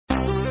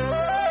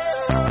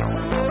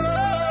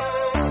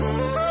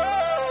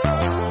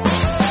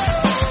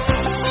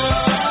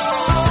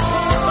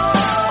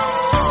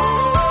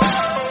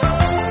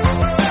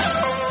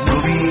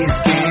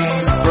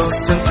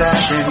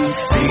and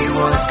see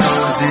what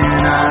goes in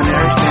our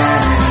Nerd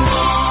Canon.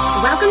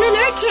 Welcome to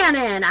Nerd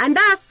Canon. I'm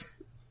Beth.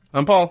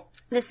 I'm Paul.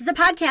 This is a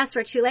podcast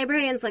where two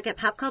librarians look at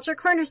pop culture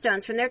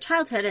cornerstones from their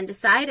childhood and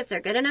decide if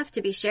they're good enough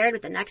to be shared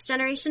with the next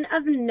generation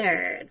of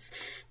nerds.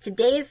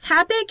 Today's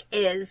topic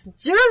is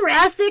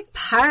Jurassic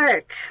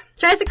Park.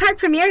 Jurassic Park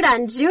premiered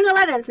on June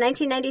 11th,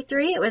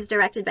 1993. It was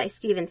directed by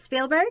Steven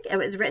Spielberg. It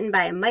was written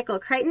by Michael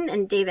Crichton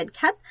and David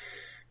Koepp.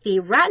 The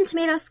Rotten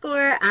Tomatoes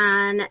score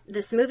on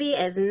this movie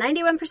is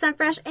 91%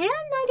 fresh and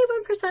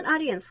 91%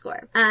 audience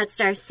score. It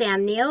stars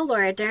Sam Neill,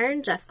 Laura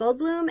Dern, Jeff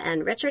Goldblum,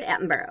 and Richard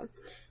Attenborough.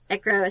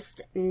 It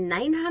grossed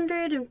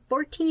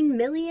 $914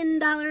 million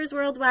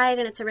worldwide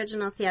in its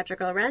original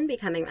theatrical run,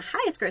 becoming the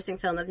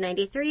highest-grossing film of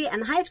 '93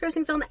 and the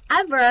highest-grossing film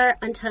ever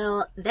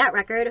until that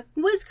record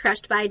was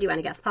crushed by, do you want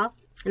to guess, Paul?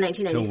 In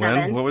 1997. To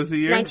when? What was the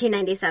year?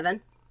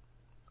 1997.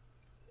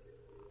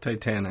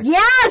 Titanic.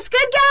 Yes!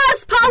 Good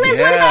guess! Paul wins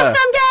one about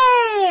some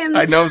games!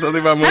 I know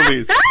something about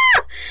movies.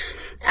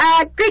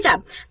 Great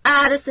job.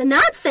 The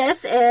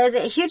synopsis is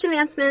a huge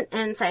advancement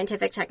in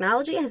scientific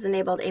technology has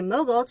enabled a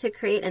mogul to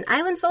create an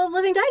island full of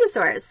living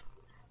dinosaurs.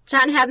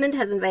 John Hammond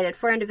has invited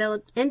 4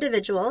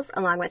 individuals,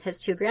 along with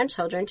his 2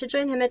 grandchildren, to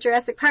join him at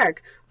Jurassic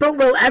Park. But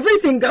will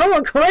everything go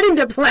according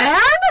to plan?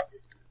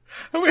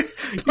 I mean,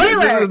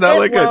 this is not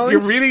like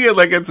you're reading it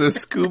like it's a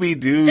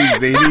Scooby-Doo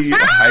zany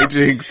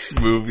hijinks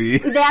movie.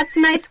 That's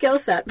my skill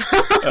set.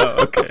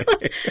 Oh, okay.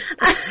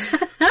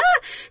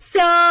 So,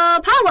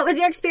 Paul, what was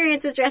your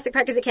experience with Jurassic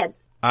Park as a kid?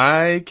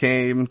 I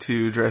came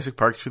to Jurassic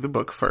Park through the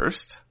book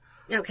first.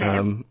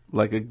 Okay.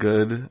 Like a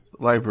good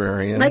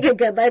librarian. Like a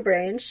good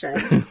librarian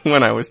should.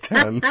 When I was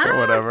 10 or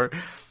whatever.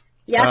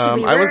 Yes,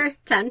 we were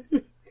 10.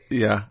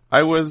 Yeah.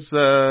 I was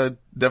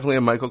definitely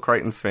a Michael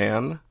Crichton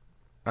fan.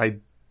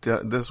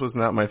 This was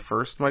not my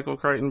first Michael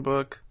Crichton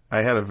book.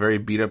 I had a very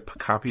beat-up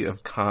copy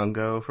of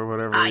Congo for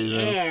whatever reason.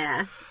 Oh,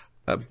 yeah.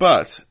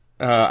 But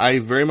I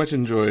very much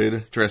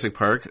enjoyed Jurassic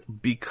Park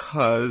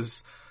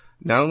because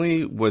not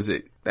only was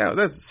it...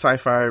 That's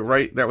sci-fi,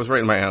 right? That was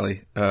right in my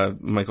alley,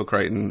 Michael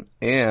Crichton.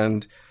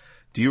 And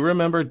do you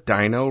remember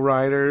Dino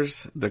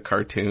Riders, the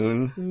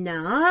cartoon?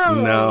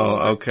 No.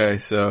 Okay.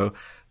 So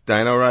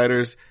Dino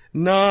Riders,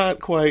 not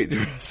quite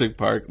Jurassic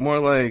Park. More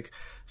like...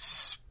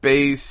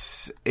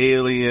 space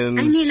aliens.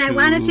 I mean, I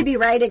wanted to be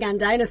riding on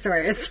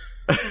dinosaurs.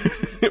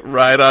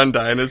 Ride on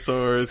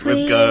dinosaurs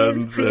with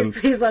guns.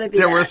 Please let it be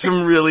There that. were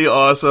some really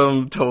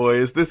awesome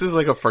toys. This is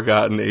like a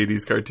forgotten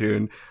 80s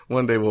cartoon.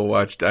 One day we'll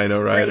watch Dino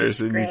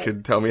Riders and you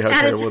could tell me how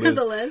terrible it is. Add it to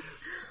the list.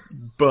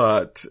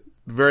 But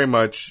very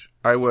much,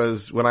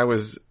 when I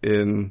was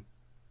in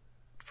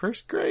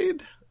first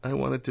grade, I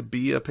wanted to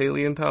be a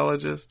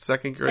paleontologist.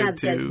 Second grade,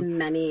 As too. did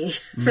many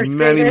first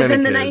graders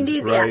in the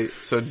 90s, right? yeah.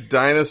 So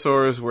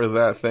dinosaurs were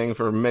that thing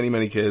for many,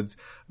 many kids.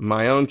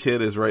 My own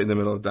kid is right in the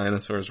middle of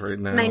dinosaurs right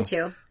now. Mine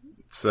too.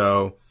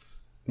 So,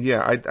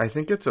 yeah, I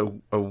think it's a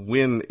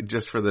win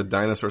just for the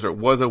dinosaurs. Or it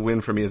was a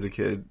win for me as a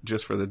kid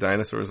just for the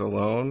dinosaurs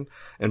alone.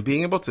 And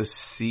being able to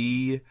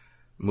see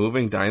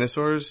moving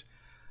dinosaurs,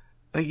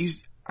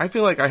 I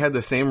feel like I had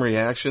the same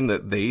reaction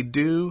that they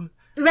do.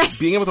 Right.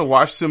 Being able to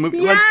watch some movie,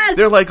 yes.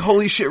 they're like,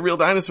 holy shit, real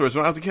dinosaurs.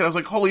 When I was a kid, I was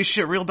like, holy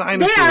shit, real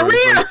dinosaurs. They are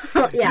real.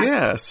 Like, yeah.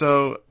 Yeah,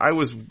 so I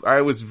was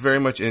very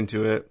much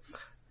into it.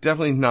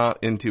 Definitely not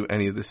into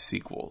any of the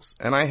sequels.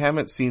 And I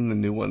haven't seen the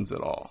new ones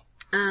at all.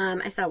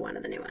 I saw one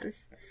of the new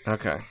ones.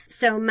 Okay.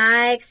 So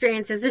my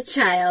experience as a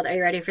child, are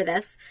you ready for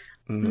this?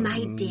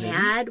 My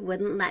dad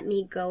wouldn't let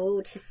me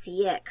go to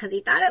see it because he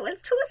thought it was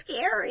too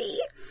scary.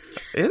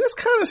 It is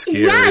kind of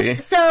scary.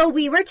 Yes, so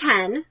we were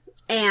 10.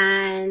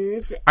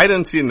 And I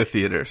didn't see it in the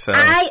theater, so.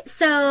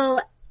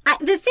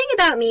 The thing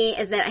about me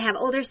is that I have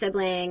older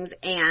siblings,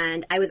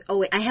 and I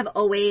have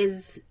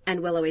always and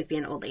will always be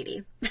an old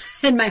lady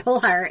in my whole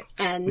heart,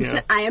 and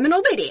yeah. I am an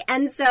old lady.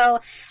 And so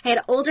I had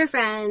older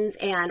friends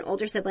and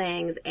older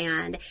siblings,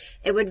 and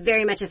it would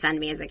very much offend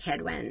me as a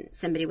kid when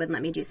somebody wouldn't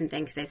let me do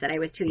something because they said I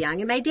was too young.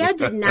 And my dad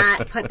did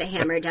not put the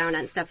hammer down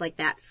on stuff like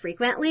that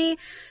frequently.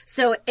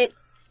 So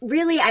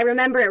really, I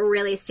remember it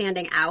really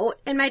standing out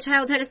in my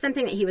childhood as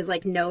something that he was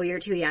like, no, you're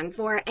too young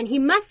for. And he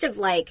must have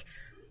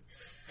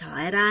saw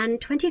it on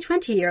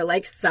 2020 or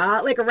read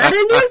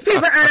a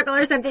newspaper article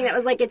or something that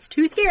was like, it's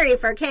too scary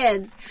for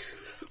kids.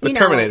 But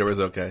Terminator was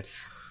okay.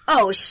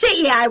 Oh, shit,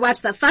 yeah, I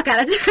watched the fuck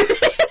out of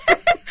Terminator.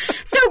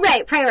 So,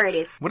 right,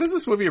 priorities. What is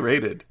this movie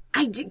rated?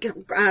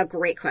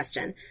 Great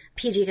question.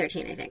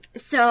 PG-13, I think.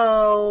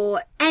 So,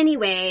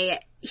 anyway,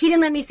 he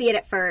didn't let me see it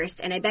at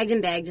first, and I begged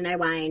and begged, and I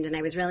whined, and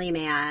I was really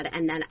mad.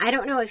 And then I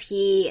don't know if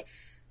he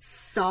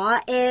saw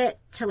it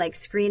to,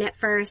 screen it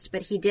first,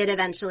 but he did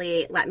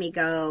eventually let me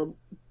go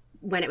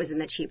when it was in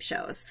the cheap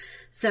shows.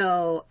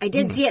 So I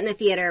did see it in the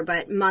theater,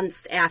 but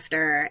months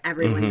after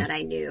everyone that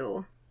I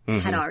knew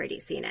had already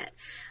seen it.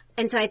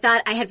 And so I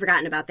thought I had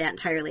forgotten about that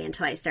entirely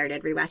until I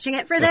started rewatching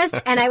it for this.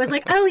 And I was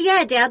like, oh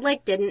yeah, Dad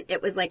didn't,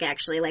 it was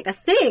actually a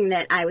thing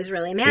that I was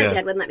really mad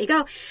Dad wouldn't let me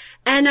go.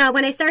 And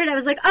when I started, I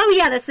was like, oh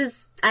yeah, this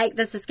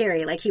is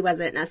scary. He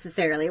wasn't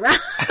necessarily wrong.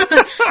 But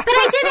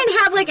I didn't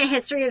have a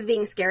history of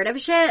being scared of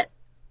shit.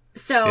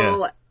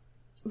 So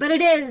But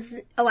it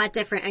is a lot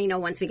different, you know,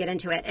 once we get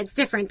into it. It's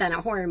different than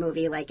a horror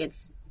movie, like it's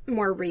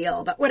more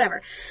real, but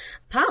whatever.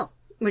 Paul,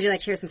 would you like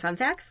to hear some fun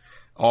facts?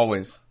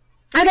 Always.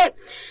 Okay,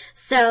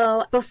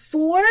 so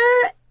before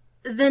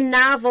the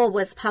novel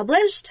was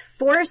published,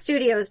 4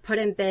 studios put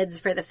in bids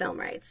for the film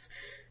rights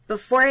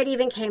before it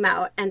even came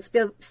out, and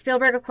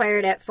Spielberg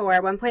acquired it for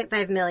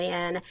 $1.5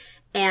 million,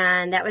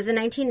 and that was in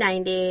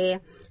 1990,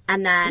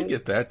 and then... You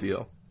get that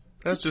deal.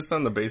 That's just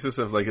on the basis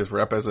of, like, his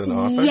rep as an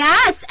author?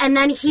 Yes, and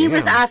then he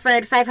was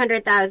offered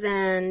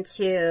 $500,000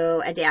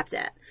 to adapt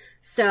it.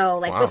 So,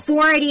 like,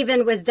 before it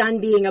even was done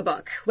being a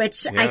book,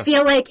 which I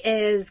feel like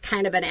is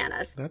kind of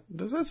bananas.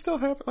 Does that still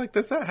happen? Like,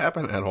 does that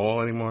happen at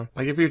all anymore?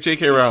 Like, if you're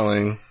J.K.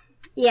 Rowling...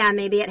 Yeah,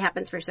 maybe it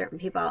happens for certain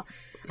people.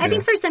 I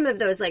think for some of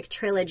those, like,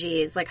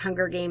 trilogies, like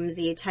Hunger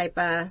Games-y type,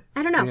 I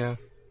don't know. Yeah.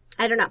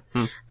 I don't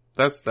know.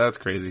 That's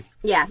crazy.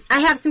 Yeah.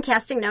 I have some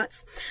casting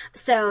notes.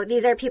 So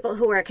these are people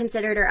who were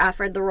considered or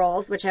offered the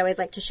roles, which I always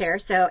like to share.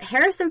 So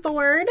Harrison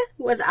Ford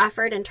was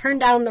offered and turned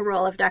down the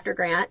role of Dr.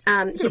 Grant.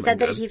 He said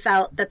that he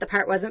felt that the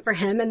part wasn't for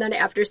him, and then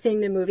after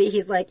seeing the movie,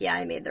 he's like, yeah,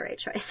 I made the right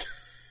choice.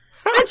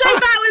 Which I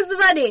thought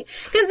was funny.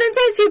 Because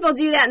sometimes people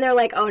do that and they're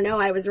like, oh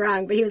no, I was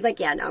wrong. But he was like,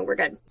 yeah, no, we're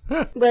good.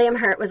 William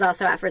Hurt was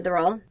also offered the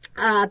role.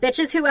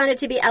 Bitches who wanted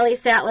to be Ellie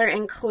Sattler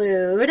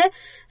include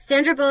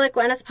Sandra Bullock,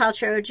 Gwyneth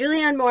Paltrow,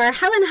 Julianne Moore,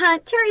 Helen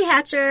Hunt, Terry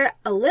Hatcher,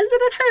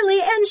 Elizabeth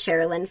Hurley, and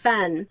Sherilyn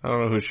Fenn. I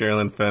don't know who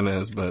Sherilyn Fenn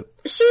is, but...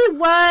 She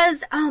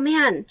was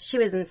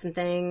in some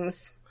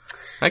things.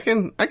 I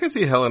can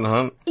see Helen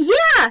Hunt.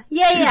 Yeah.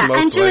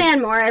 And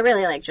Julianne Moore. I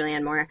really like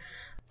Julianne Moore.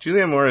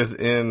 Julianne Moore is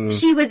in...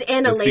 She was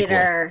in a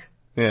later...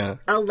 Yeah.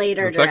 A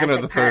later the second or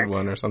the Park. third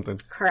one or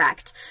something.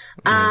 Correct.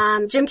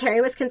 Jim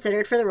Carrey was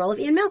considered for the role of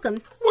Ian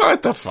Malcolm.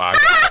 What the fuck?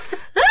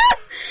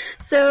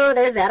 So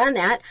there's that on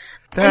that.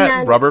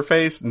 That rubber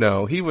face?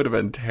 No, he would have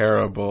been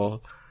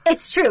terrible.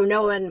 It's true.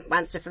 No one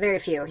wants to, very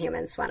few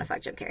humans want to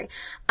fuck Jim Carrey.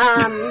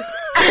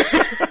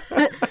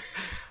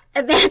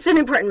 That's an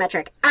important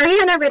metric.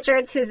 Ariana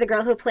Richards, who's the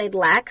girl who played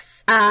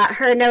Lex,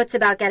 her notes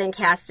about getting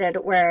casted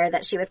were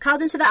that she was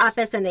called into the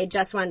office and they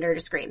just wanted her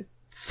to scream.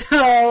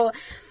 So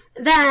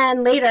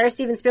then later,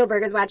 Steven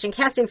Spielberg is watching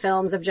casting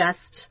films of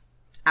just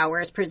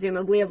hours,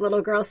 presumably, of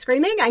little girls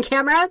screaming on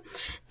camera.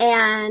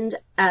 And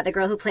the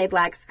girl who played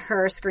Lex,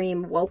 her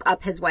scream woke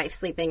up his wife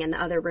sleeping in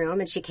the other room,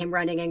 and she came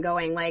running and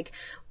going like,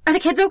 are the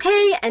kids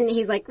okay? And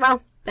he's like,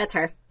 well, that's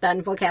her.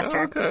 Then we'll cast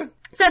her. Okay.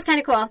 So that's kind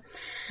of cool.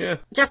 Yeah.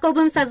 Jeff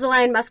Goldblum says the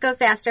line must go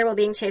faster while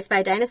being chased by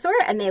a dinosaur,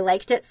 and they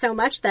liked it so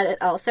much that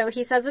it also,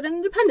 he says it in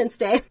Independence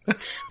Day.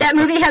 That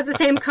movie has the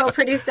same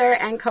co-producer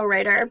and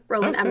co-writer,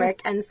 Roland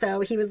Emmerich, and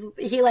so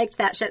he liked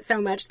that shit so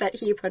much that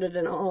he put it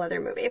in a whole other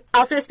movie.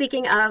 Also,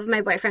 speaking of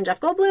my boyfriend Jeff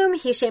Goldblum,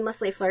 he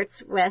shamelessly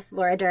flirts with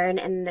Laura Dern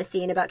in the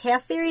scene about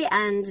Chaos Theory,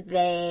 and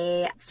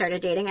they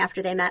started dating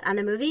after they met on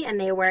the movie, and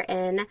they were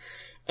in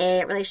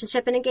a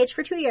relationship and engaged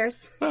for 2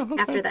 years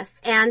after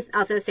this. And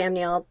also Sam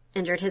Neill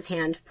injured his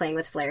hand playing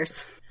with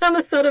flares on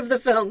the set of the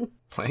film.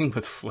 Playing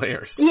with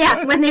flares? Yeah,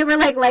 what? When they were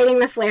like lighting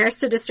the flares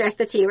to distract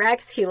the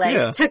T-Rex, he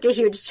took a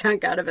huge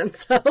chunk out of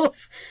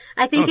himself.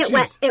 I think it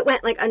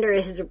went like under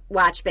his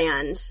watch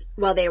band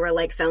while they were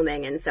like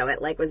filming, and so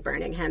it like was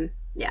burning him.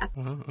 Yeah.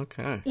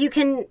 Okay. You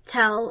can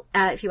tell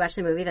if you watch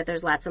the movie that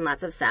there's lots and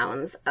lots of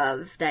sounds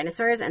of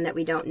dinosaurs and that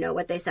we don't know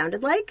what they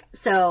sounded like.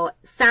 So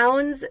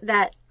sounds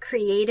that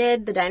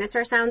created the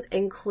dinosaur sounds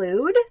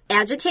include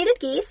agitated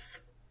geese,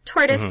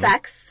 tortoise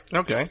sex,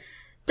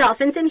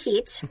 dolphins in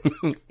heat,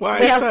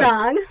 whale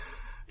song,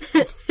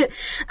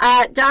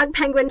 dog,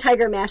 penguin,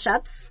 tiger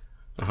mashups,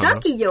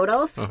 donkey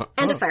yodels,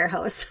 and a fire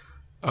hose.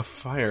 A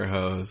fire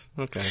hose.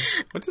 Okay.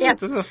 What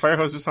doesn't a fire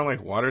hose just sound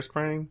like water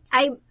spraying?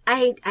 I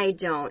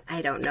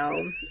don't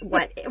know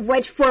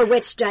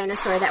which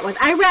dinosaur that was.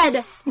 I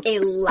read a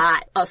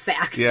lot of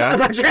facts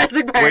about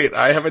Jurassic Park. Wait,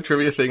 I have a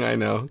trivia thing I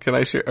know. Can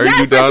I share? Are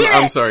you done?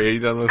 I'm sorry. Are you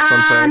done with fun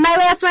facts? My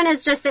last one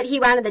is just that he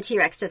wanted the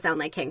T-Rex to sound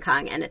like King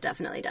Kong, and it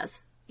definitely does.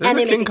 There's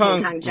a King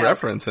Kong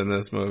reference in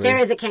this movie. There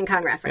is a King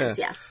Kong reference,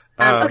 yes.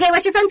 Okay,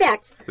 what's your fun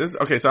fact? So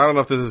I don't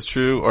know if this is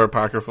true or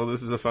apocryphal.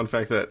 This is a fun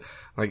fact that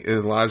like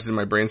is lodged in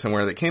my brain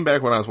somewhere that came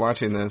back when I was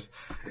watching this.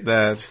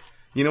 That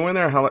you know when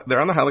they're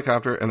on the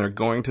helicopter and they're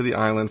going to the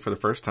island for the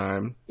first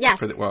time. Yes.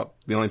 The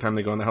only time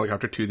they go on the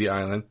helicopter to the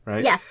island,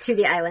 right? Yes, to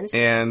the island.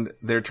 And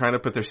they're trying to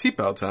put their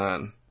seatbelts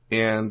on,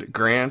 and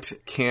Grant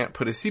can't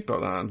put his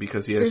seatbelt on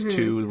because he has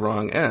two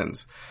wrong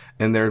ends.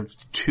 And they're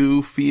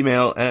two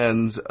female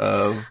ends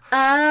of,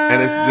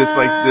 and it's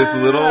this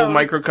little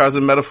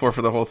microcosm metaphor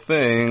for the whole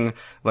thing.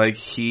 Like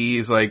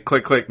he's like,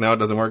 click, click, no, it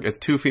doesn't work. It's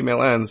two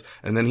female ends,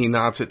 and then he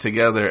knots it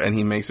together and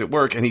he makes it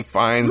work and he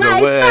finds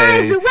a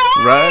way.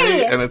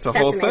 Right? And it's a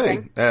whole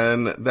thing.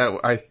 And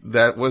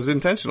that was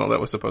intentional. That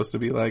was supposed to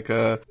be like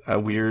a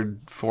weird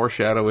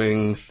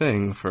foreshadowing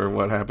thing for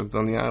what happens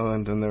on the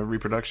island and the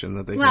reproduction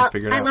that they can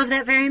figure out. I love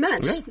that very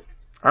much. Yeah.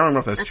 I don't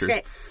know if that's true.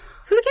 Great.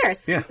 Who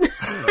cares? Yeah.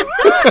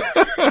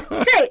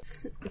 It's great.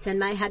 It's in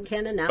my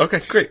headcanon now. Okay,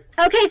 great.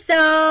 Okay,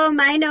 so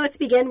my notes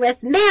begin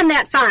with, man,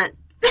 that font.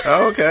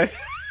 Oh, okay.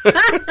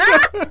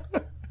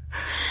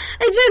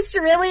 I just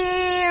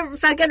really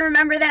fucking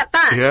remember that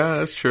font. Yeah,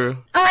 that's true.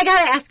 Oh, I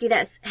gotta ask you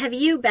this. Have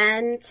you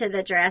been to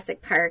the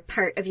Jurassic Park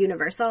part of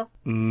Universal?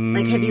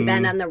 Like, have you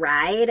been on the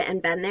ride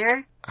and been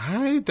there?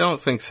 I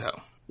don't think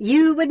so.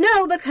 You would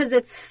know because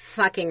it's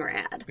fucking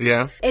rad.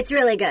 Yeah. It's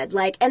really good.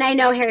 Like, and I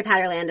know Harry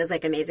Potter Land is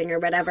like amazing or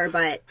whatever,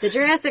 but the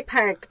Jurassic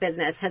Park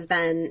business has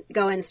been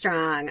going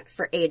strong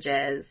for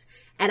ages.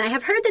 And I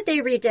have heard that they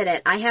redid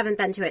it. I haven't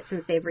been to it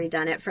since they've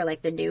redone it for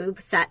like the new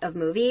set of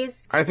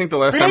movies. I think the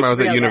last But time I it's was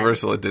at real good.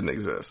 Universal, it didn't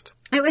exist.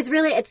 It was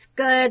really, it's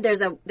good.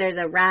 There's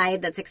a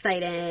ride that's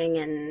exciting,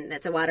 and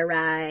it's a water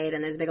ride,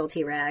 and there's a big old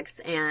T-Rex,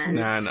 and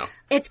Nah, no.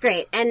 it's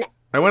great. And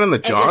I went on the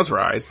Jaws just-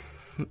 ride.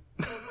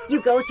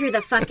 you go through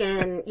the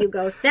fucking, that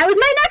was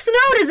my next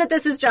note, is that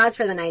this is Jaws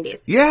for the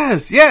 90s.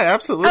 Yes, yeah,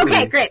 absolutely.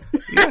 Okay, great.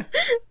 Yeah.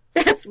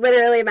 That's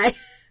literally my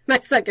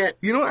second.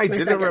 You know, I My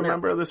didn't second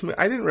remember this movie.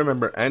 I didn't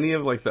remember any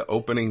of like the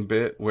opening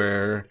bit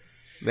where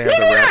they have Me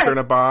the neither. raptor in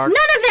a box.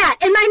 None of that.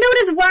 And my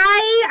note is,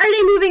 why are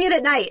they moving it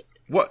at night?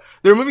 What?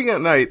 They're moving at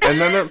night, and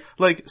then they're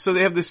like, so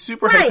they have this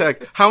super high Right.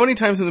 tech. How many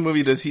times in the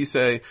movie does he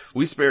say,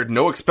 "We spared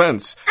no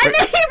expense"? And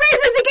then he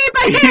raises the gate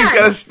by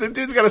hand. The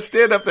dude's got to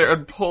stand up there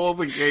and pull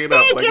the gate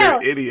up Thank like you.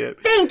 an idiot.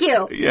 Thank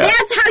you. Yeah.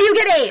 That's how you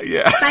get ate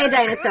Yeah. by a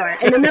dinosaur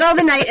in the middle of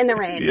the night in the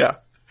rain. Yeah.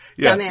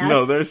 Yeah. Dumbass.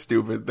 No, they're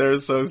stupid. They're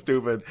so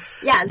stupid.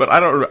 Yes. But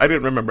I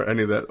didn't remember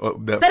any of that.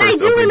 That But I first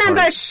do opening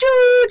remember part.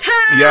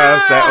 Shooter.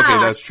 Yes,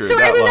 that's true. So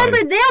That I remembered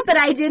line. that, but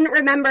I didn't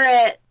remember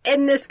it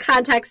in this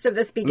context of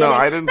this beginning. No,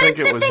 I didn't but think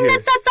it's it the was thing here.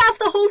 that sets off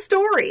the whole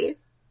story.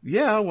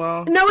 Yeah,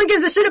 well. No one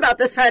gives a shit about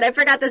this part. I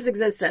forgot this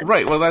existed.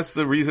 Right, well, that's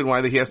the reason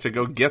why he has to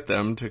go get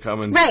them to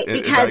come and Right,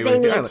 and because they evaluate the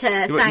need island.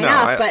 to But sign no,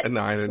 off, but-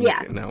 no, I didn't.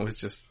 yeah. No, it's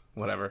just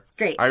whatever.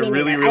 Great. I Me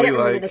really, neither. really I didn't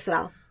remember like this at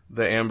all.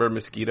 the amber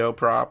mosquito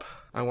prop.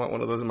 I want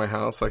one of those in my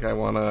house. Like I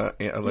want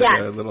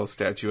Yes. a little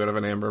statue out of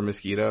an amber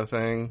mosquito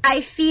thing. I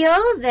feel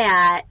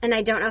that, and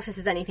I don't know if this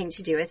has anything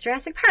to do with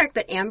Jurassic Park,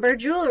 but amber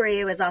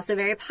jewelry was also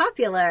very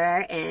popular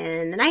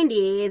in the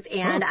 90s,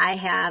 and I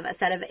have a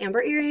set of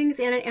amber earrings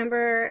and an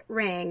amber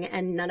ring,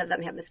 and none of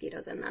them have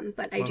mosquitoes in them,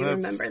 but I Well, do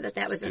that's remember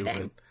that was stupid. a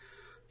thing.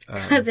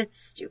 Because it's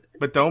stupid.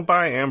 But don't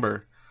buy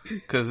amber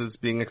because it's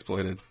being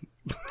exploited.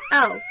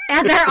 Oh,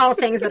 as are all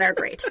things that are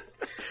great.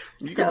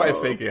 You can buy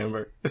fake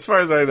amber. As far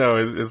as I know,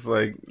 it's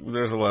like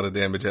there's a lot of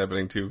damage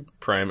happening to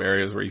prime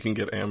areas where you can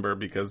get amber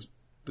because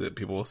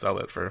people will sell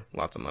it for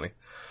lots of money.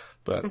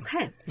 But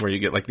Okay. where you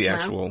get like the Well.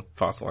 actual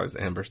fossilized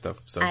amber stuff.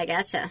 So I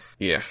gotcha.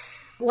 yeah.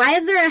 Why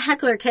is there a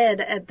heckler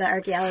kid at the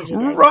archaeology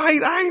dig?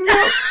 Right, I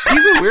know.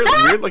 He's a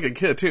weird looking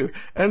kid too.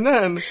 And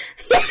then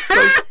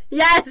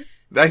Yes.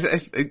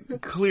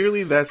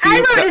 clearly that I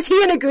scene. wrote, is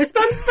he in a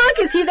Goosebumps book?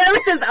 Is he there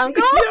with his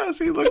uncle? Yes,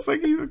 he looks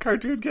like he's a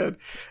cartoon kid.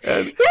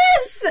 And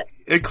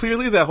Yes!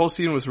 clearly that whole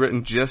scene was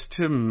written just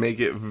to make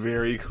it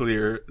very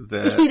clear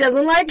that He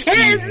doesn't like he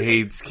kids.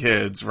 hates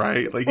kids,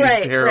 right? Like he's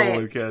Right, terrible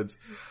right. with kids.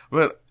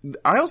 But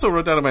I also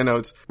wrote down in my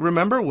notes,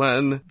 remember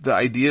when the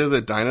idea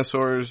that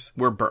dinosaurs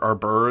are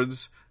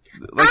birds?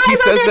 Like I he wrote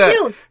says that that,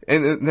 too.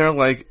 and they're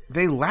like,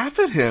 they laugh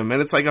at him,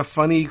 and it's like a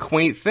funny,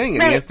 quaint thing,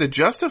 and he Right. has to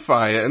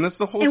justify it, and that's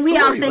the whole And story. we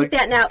all think like,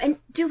 that now. And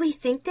do we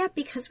think that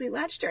because we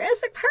watched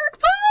Jurassic Park,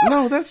 Paul?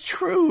 no, that's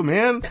true,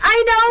 man.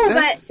 I know,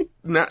 That's- but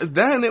Now,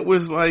 then it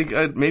was like,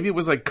 maybe it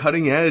was like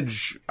cutting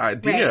edge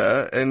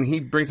idea, and he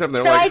brings it up and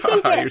they're So like, I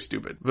think haha, that- you're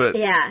stupid. But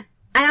yeah.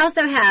 I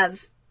also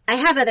have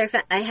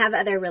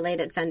other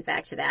related fun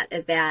fact to that,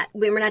 is that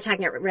we're not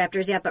talking about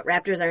raptors yet, but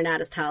raptors are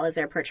not as tall as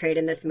they're portrayed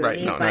in this movie. Right,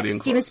 no, not but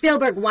even Steven close.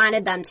 Spielberg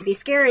wanted them to be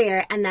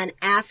scarier, and then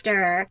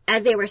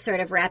as they were sort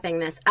of wrapping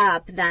this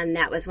up, then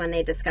that was when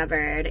they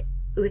discovered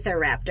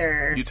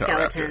Utahraptor Utah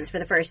skeletons raptor. for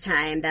the first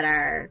time that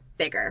are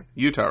bigger.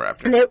 Utah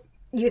Raptor. And they,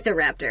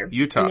 Utahraptor.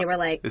 Utah. And they were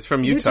like, It's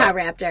from Utah. Utah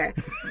Raptor.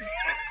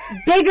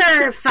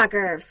 Bigger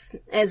fuckers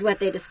is what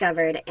they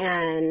discovered,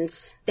 and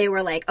they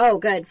were like, oh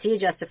good, see,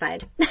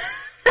 justified.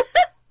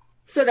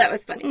 So that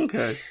was funny.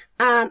 Okay.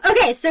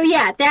 Okay, so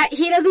yeah, that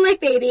he doesn't like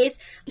babies.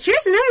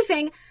 Here's another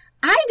thing.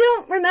 I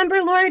don't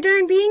remember Laura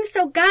Dern being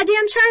so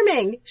goddamn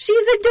charming.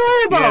 She's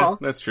adorable. Yeah,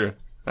 that's true.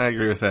 I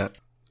agree with that.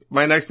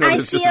 My next note I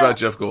is just feel- about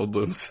Jeff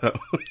Goldblum, so.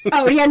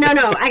 Oh yeah, no,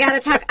 I gotta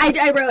talk.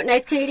 I wrote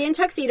nice Canadian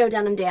tuxedo,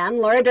 Denim Dan.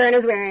 Laura Dern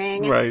is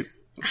wearing Right.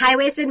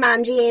 high-waisted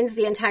mom jeans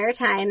the entire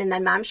time, and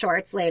then mom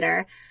shorts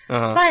later.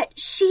 Uh-huh. But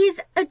she's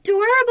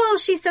adorable.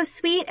 She's so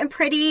sweet and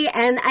pretty,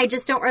 and I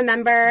just don't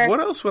remember. What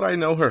else would I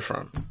know her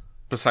from?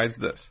 Besides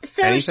this?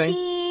 So Anything?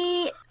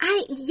 she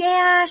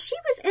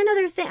was in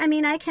other things. I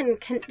mean, I can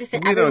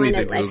defend We don't everyone.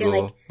 need to I feel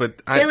Google, like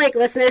but I feel like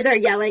listeners are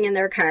yelling in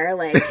their car,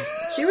 like,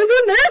 she was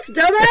in this,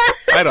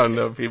 dumbass! I don't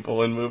know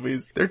people in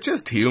movies. They're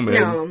just humans.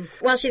 No.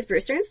 Well, she's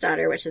Bruce Dern's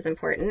daughter, which is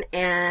important.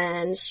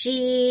 And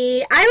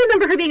I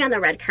remember her being on the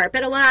red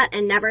carpet a lot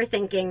and never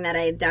thinking that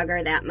I dug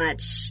her that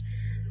much.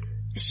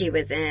 She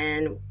was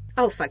in,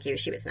 oh, fuck you,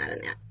 she was not in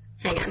that.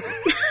 Hang on.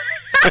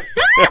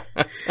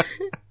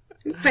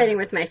 I'm fighting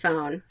with my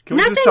phone. Can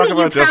we Nothing just talk that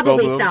about you Jeff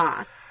probably Goldblum?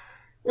 saw.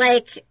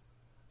 Like,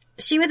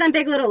 she was on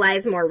Big Little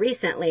Lies more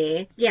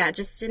recently. Yeah,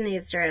 just in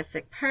these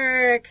Jurassic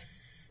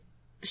Parks.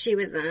 She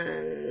was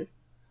on...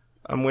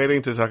 I'm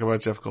waiting to talk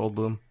about Jeff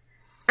Goldblum.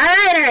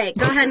 All right.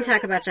 Go ahead and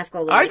talk about Jeff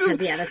Goldblum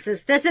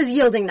because this is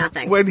yielding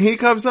nothing. When he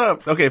comes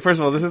up, okay, first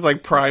of all, this is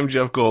like prime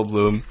Jeff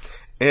Goldblum,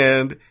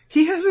 and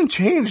he hasn't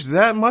changed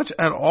that much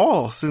at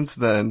all since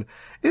then.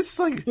 It's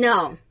like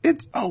no,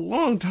 it's a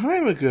long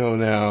time ago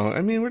now.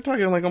 I mean, we're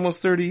talking like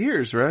almost 30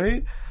 years,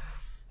 right?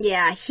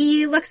 Yeah,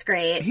 he looks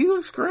great. He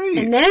looks great.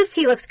 In this,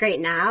 he looks great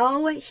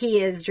now. He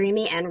is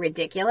dreamy and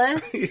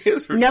ridiculous. He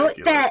is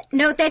ridiculous.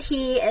 Note that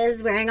he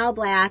is wearing all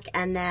black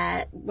and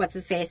that, what's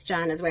his face,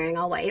 John, is wearing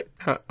all white.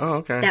 Oh,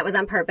 okay. That was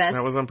on purpose.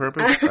 That was on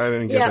purpose? I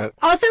didn't get that.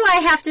 Also,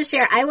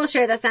 I will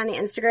share this on the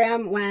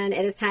Instagram when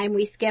it is time.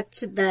 We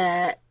skipped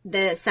the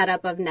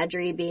setup of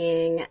Nedry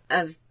being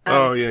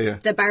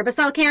the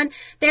Barbasol can.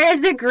 There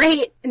is a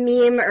great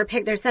meme or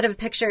there's a set of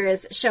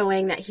pictures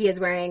showing that he is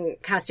wearing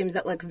costumes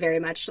that look very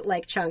much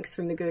like Chunks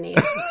from the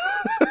Goonies.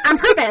 On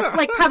purpose,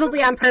 like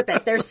probably on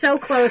purpose. They're so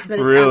close that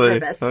it's on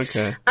purpose.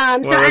 Okay. So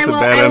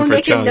I will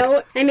make a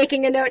note. I'm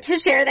making a note to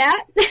share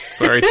that.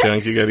 Sorry,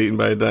 Chunk, you got eaten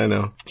by a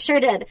dino. Sure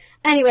did.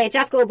 Anyway,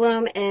 Jeff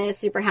Goldblum is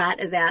super hot.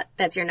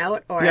 That's your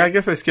note? Or? Yeah, I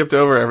guess I skipped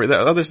over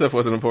that other stuff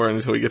wasn't important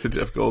until we get to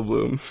Jeff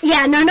Goldblum.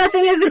 Yeah, no,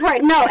 nothing is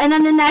important. No, and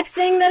then the next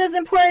thing that is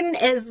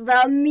important is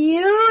the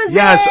music.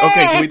 Yes,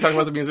 okay, can we talk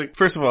about the music?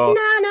 First of all.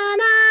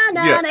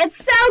 It's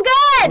so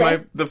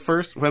good!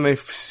 When they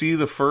see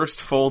the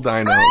first full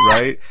dino,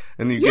 right?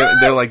 And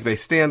they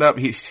stand up,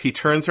 he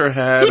turns her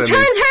head.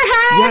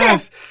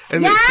 Yes!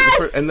 And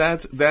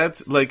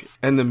that's like,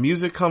 and the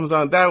music comes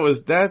on,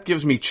 that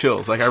gives me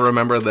chills. Like, I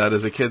remember that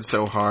as a kid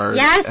so hard.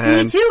 Yes,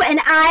 me too, and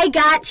I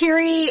got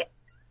teary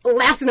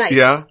last night.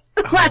 Yeah?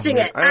 Watching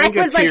it. I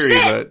didn't get teary,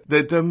 shit.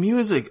 But the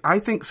music, I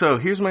think, so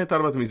here's my thought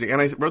about the music,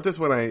 and I wrote this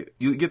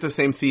you get the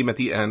same theme at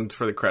the end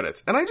for the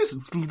credits, and I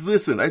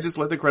just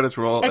let the credits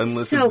roll and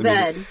listen to the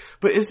music. Good.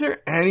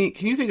 But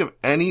can you think of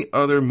any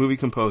other movie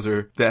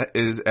composer that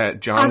is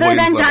at John Williams' other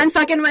than level? John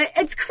fucking Williams?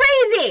 It's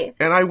crazy!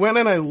 And I went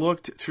and I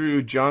looked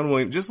through John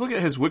Williams, just look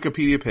at his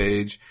Wikipedia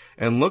page,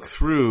 and look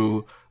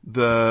through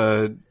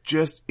the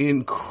just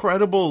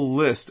incredible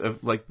list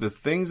of like the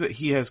things that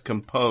he has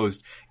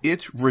composed.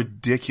 It's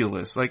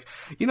ridiculous. Like,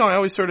 I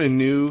always sort of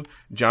knew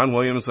John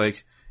Williams,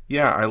 like,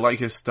 yeah, I like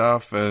his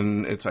stuff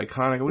and it's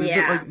iconic.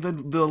 Yeah. But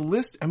like the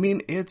list, I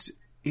mean, it's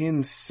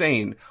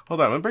insane.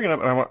 Hold on, I'm gonna bring it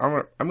up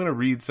and I'm gonna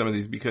read some of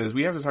these because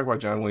we have to talk about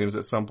John Williams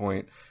at some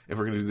point if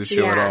we're gonna do this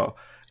show at all.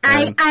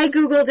 I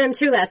Googled him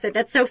too last night.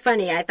 That's so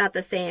funny. I thought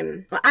the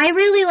same. Well, I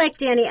really like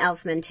Danny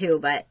Elfman too,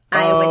 but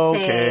I would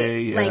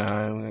say,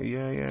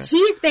 yeah.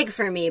 He's big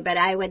for me, but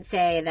I would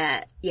say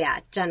that,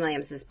 John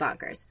Williams is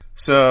bonkers.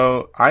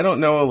 So, I don't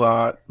know a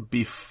lot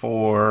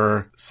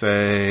before,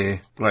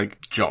 say,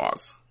 like,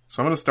 Jaws.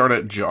 So I'm going to start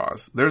at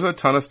Jaws. There's a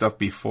ton of stuff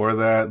before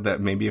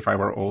that maybe if I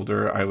were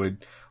older, I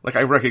would, like,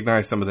 I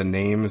recognize some of the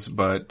names,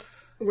 but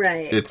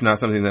right. It's not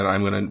something that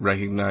I'm going to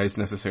recognize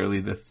necessarily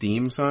the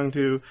theme song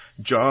to.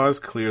 Jaws,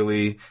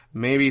 clearly.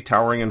 Maybe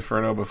Towering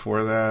Inferno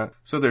before that.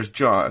 So there's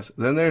Jaws.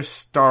 Then there's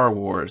Star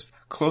Wars.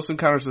 Close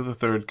Encounters of the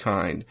Third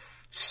Kind.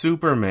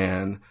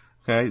 Superman.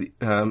 Okay.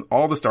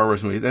 All the Star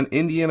Wars movies. Then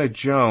Indiana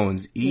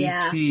Jones.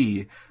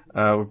 E.T.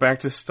 We're back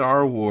to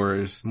Star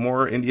Wars.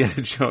 More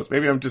Indiana Jones.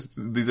 Maybe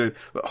these are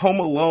Home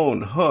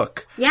Alone,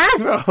 Hook. Yes.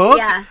 Hook?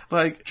 Yeah.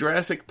 Like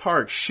Jurassic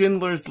Park,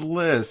 Schindler's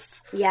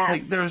List. Yes.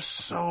 Like there's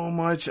so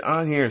much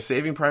on here.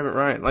 Saving Private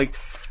Ryan. Like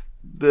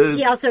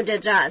he also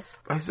did Jaws.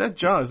 I said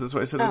Jaws. That's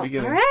what I said at the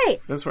beginning. All right.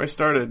 That's where I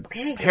started.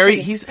 Okay,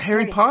 he's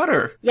Harry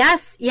Potter.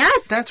 Yes.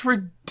 That's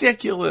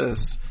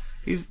ridiculous.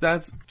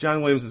 That's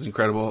John Williams is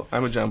incredible.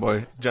 I'm a John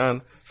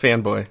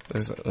fanboy.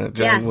 There's a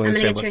John Williams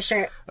I'm gonna fanboy. get your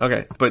shirt.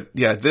 Okay, but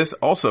this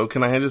also,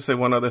 can I just say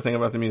one other thing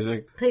about the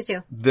music? Please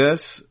do.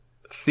 This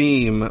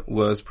theme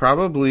was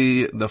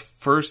probably the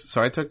first,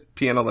 so I took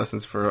piano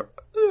lessons for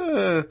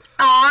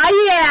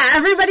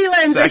everybody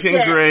learns this shit.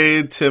 Second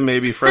grade to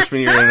maybe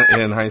freshman year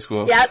in high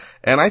school. Yep.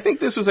 And I think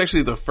this was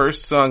actually the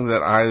first song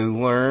that I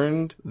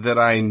learned that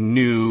I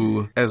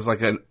knew as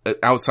like an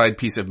outside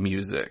piece of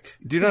music.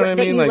 Do you know what I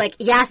mean?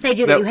 Yes, I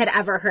do, that you had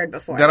ever heard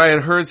before. That I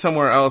had heard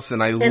somewhere else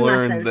and I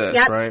learned this,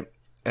 yep. right?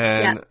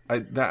 And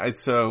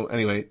so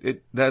anyway,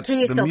 Can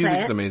you the still music's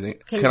play it? amazing.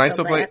 Can I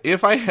still play it?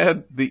 If I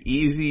had the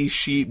easy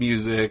sheet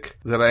music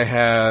that I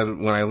had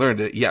when I learned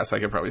it, yes, I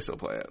could probably still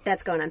play it.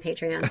 That's going on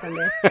Patreon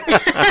someday.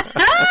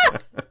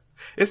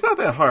 It's not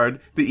that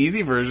hard. The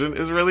easy version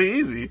is really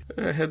easy.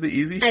 I had the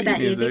easy sheet music. I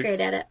bet you'd be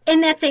great at it.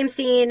 In that same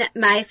scene,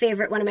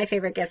 one of my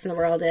favorite gifts in the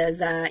world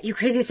is, you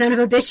crazy son of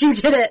a bitch, you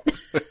did it.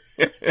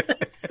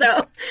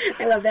 So,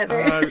 I love that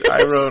very much.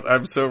 I wrote,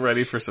 I'm so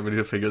ready for somebody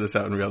to figure this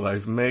out in real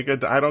life.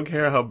 I don't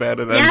care how bad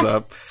it ends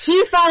up.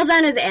 He falls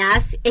on his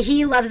ass.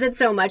 He loves it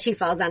so much, he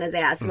falls on his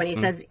ass. When he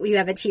says, you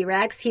have a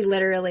T-Rex, he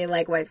literally,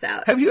 wipes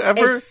out. Have you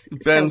ever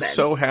been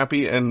so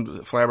happy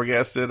and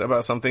flabbergasted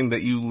about something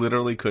that you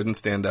literally couldn't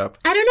stand up?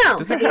 I don't know.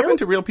 Does that happen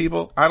to real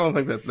people? I don't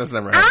think that's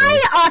never happened.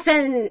 I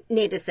often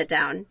need to sit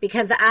down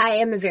because I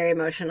am a very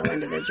emotional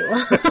individual.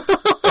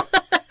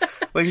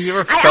 Like, have you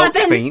ever felt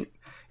faint?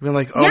 You've been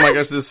like, oh my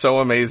gosh, this is so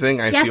amazing.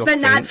 I feel faint. Yes, but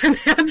not from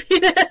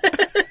happiness.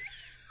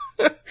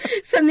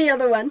 from the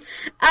other one.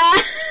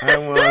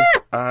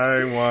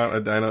 I want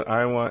a dino.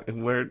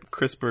 Where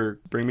CRISPR,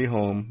 bring me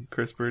home.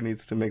 CRISPR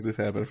needs to make this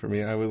happen for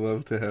me. I would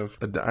love to have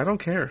I don't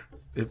care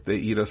if they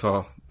eat us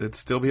all. It'd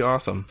still be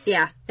awesome.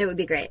 Yeah, it would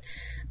be great.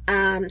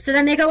 So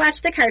then they go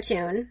watch the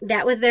cartoon.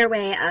 That was their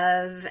way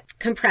of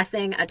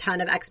compressing a ton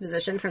of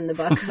exposition from the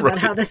book about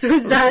how this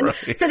was done.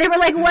 Right. So they were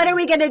like, what are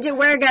we going to do?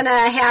 We're going to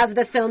have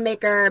the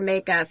filmmaker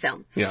make a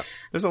film. Yeah.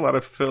 There's a lot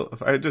of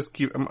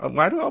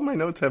why do all my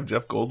notes have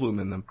Jeff Goldblum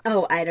in them?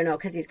 Oh, I don't know,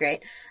 because he's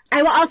great.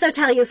 I will also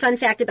tell you a fun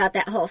fact about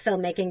that whole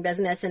filmmaking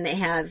business, and they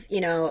have,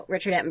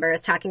 Richard Attenborough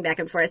is talking back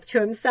and forth to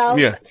himself.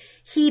 Yeah.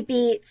 He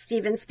beat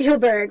Steven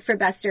Spielberg for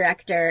Best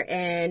Director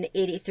in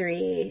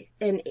 '83,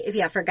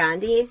 for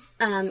Gandhi.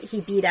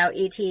 He beat out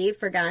E.T.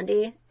 for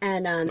Gandhi,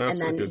 and then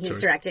he's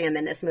choice. directing him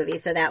in this movie,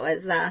 so that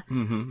was that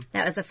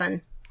was a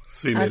fun,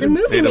 So you that was made a him-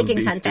 movie made him making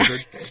be fun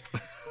stupid? fact.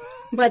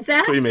 What's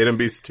that? So you made him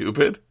be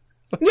stupid?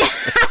 Yeah.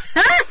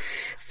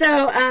 So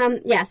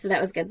that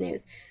was good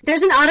news.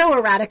 There's an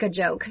autoerotica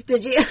joke.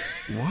 Did you?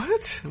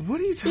 What? What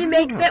are you talking He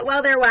makes about? it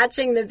while they're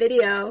watching the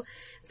video.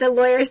 The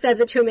lawyer says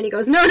it to him and he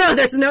goes, no,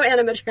 there's no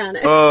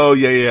animatronics. Oh,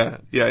 yeah.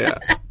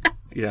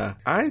 Yeah.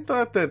 I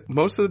thought that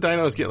most of the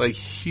dinos get like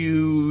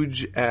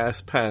huge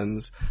ass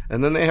pens,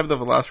 and then they have the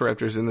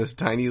velociraptors in this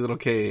tiny little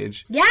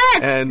cage.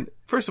 Yes! And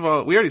first of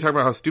all, we already talked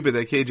about how stupid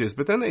that cage is,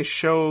 but then they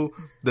show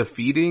the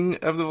feeding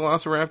of the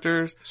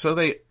velociraptors, so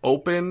they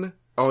open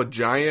a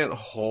giant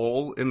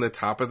hole in the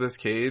top of this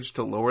cage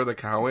to lower the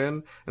cow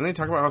in, and they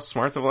talk about how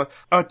smart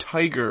a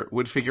tiger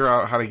would figure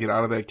out how to get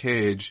out of that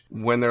cage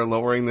when they're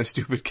lowering the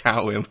stupid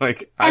cow in.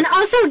 And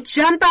also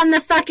jump on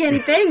the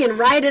fucking thing and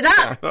ride it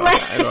up.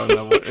 I don't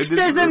know.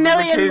 There's a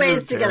million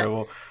ways to get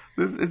it.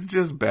 It's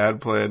just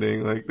bad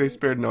planning. Like, they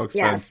spared no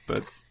expense,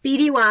 but...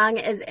 B.D. Wong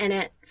is in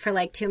it for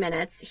like 2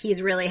 minutes.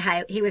 He's really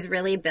high. He was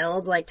really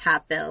billed, like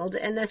top billed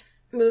in this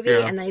movie,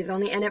 and then he's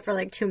only in it for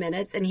like 2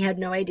 minutes, and he had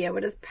no idea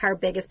what his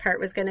biggest part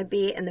was going to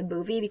be in the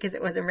movie because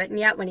it wasn't written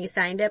yet when he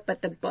signed it,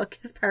 but the book,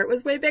 his part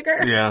was way bigger.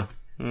 Yeah.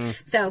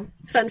 So,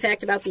 fun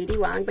fact about B.D.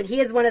 Wong, but he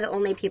is one of the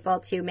only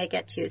people to make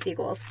it 2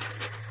 sequels.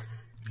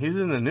 He's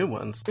in the new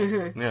ones.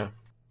 Mm-hmm. Yeah.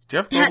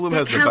 Jeff That- Goldblum that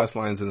has the cow- best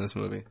lines in this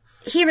movie.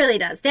 He really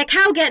does. That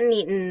cow getting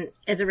eaten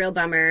is a real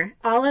bummer.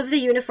 All of the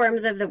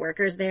uniforms of the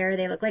workers there,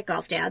 they look like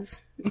golf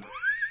dads.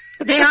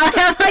 They all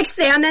have like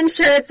salmon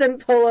shirts and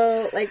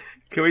polo, like,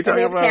 Can we talk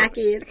they have about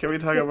khakis. Can we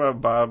talk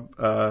about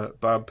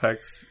Bob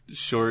Peck's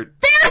short?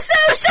 They're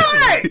so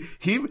short!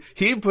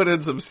 He put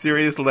in some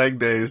serious leg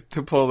days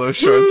to pull those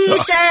shorts He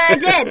off. sure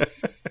did.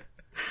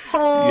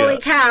 Holy Yeah.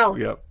 cow.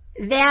 Yep.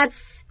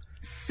 That's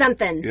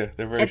something. Yeah,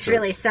 they're very It's short.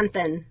 really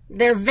something.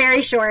 They're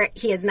very short.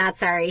 He is not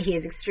sorry. He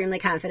is extremely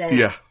confident.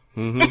 Yeah.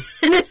 Mm-hmm.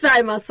 In his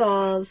thigh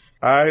muscles.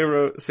 I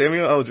wrote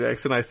Samuel L.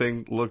 Jackson, I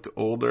think, looked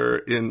older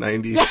in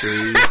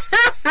 93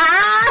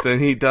 than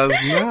he does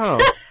now.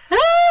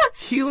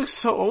 He looks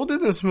so old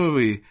in this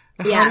movie.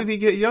 Yeah. How did he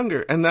get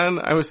younger? And then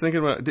I was thinking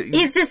about...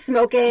 He's just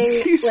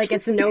smoking like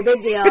it's no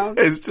big deal.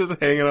 It's just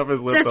hanging up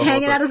his lips. Just the whole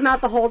hanging time. out his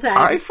mouth the whole time.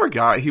 I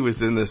forgot he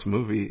was in this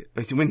movie.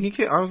 Like, when he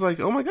came, I was like,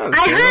 oh my god.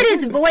 I Samuel heard L.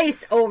 his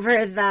voice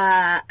over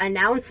the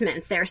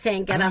announcements. They were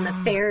saying get on the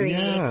ferry.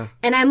 yeah.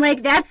 And I'm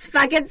like, that's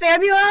fucking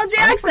Samuel L.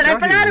 Jackson. I forgot he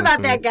was forgot in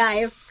about this that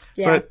guy.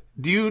 Yeah. But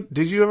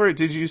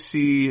did you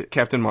see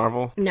Captain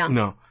Marvel? No.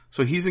 No.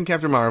 So he's in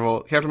Captain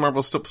Marvel. Captain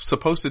Marvel's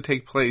supposed to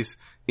take place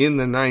in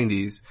the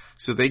 90s.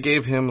 So they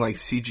gave him like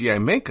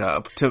CGI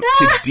makeup to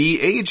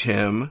de-age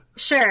him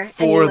Sure.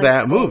 for And he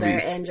that looks older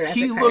movie. in Jurassic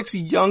He Park. looks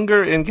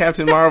younger in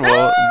Captain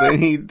Marvel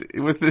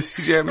with the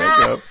CGI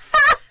makeup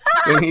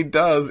than he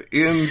does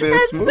in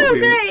this That's so movie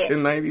great.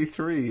 in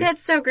 93.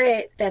 That's so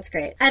great. That's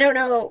great. I don't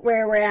know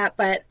where we're at,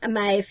 but one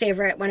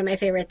of my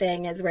favorite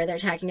thing is where they're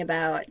talking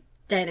about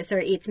dinosaur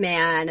eats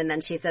man, and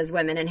then she says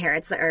women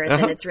inherits the earth,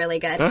 and it's really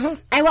good.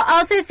 I will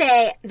also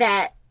say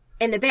that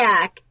in the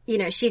back,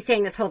 she's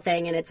saying this whole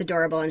thing, and it's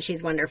adorable, and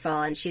she's wonderful,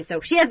 and she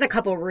has a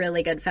couple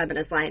really good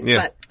feminist lines,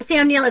 but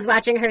Sam Neill is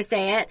watching her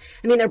say it.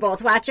 I mean, they're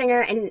both watching her,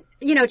 and,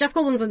 Jeff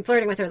Goldblum's been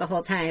flirting with her the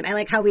whole time. I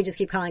like how we just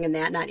keep calling him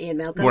that, not Ian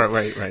Malcolm.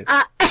 Right.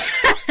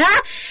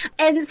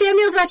 And Sam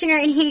Neill's watching her,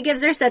 and he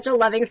gives her such a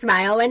loving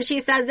smile when she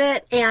says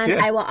it, and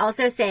I will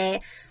also say...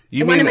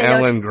 You one mean of my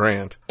Alan notes-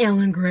 Grant.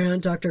 Alan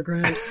Grant, Dr.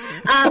 Grant.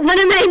 One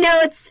of my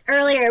notes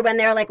earlier when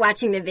they're like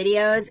watching the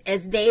videos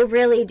is they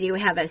really do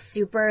have a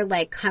super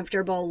like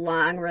comfortable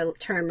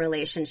long-term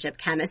relationship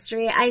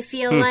chemistry. I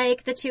feel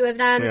like the two of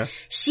them. Yeah.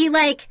 She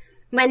like,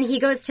 when he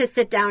goes to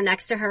sit down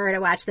next to her to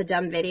watch the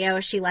dumb video,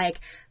 she like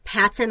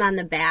pats him on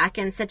the back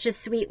in such a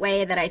sweet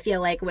way that I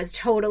feel like was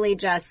totally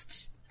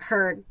just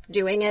her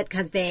doing it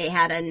because they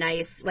had a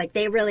nice, like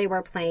they really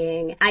were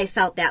playing. I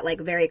felt that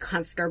like very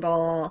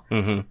comfortable.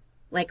 Mm-hmm.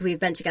 Like, we've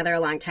been together a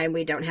long time.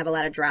 We don't have a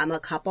lot of drama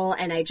couple.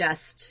 And I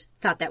just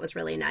thought that was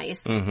really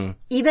nice. Mm-hmm.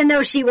 Even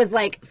though she was,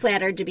 like,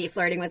 flattered to be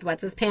flirting with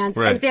What's-His-Pants.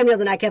 Right. And Samuel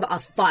did not give a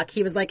fuck.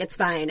 He was like, it's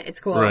fine. It's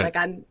cool. Right. Like,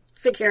 I'm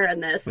secure in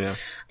this. Yeah.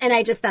 And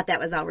I just thought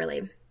that was all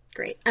really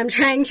great. I'm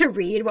trying to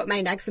read what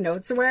my next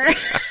notes were.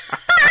 Because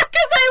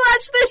I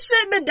watched this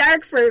shit in the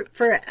dark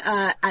for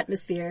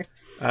atmosphere.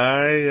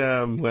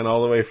 I went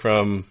all the way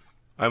from...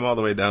 I'm all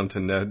the way down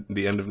to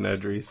the end of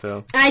Nedry,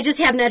 so... I just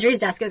have Nedry's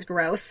desk as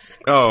gross.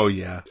 Oh,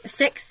 yeah.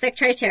 Sick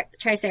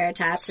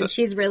Triceratops, and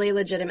she's really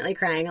legitimately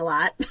crying a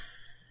lot.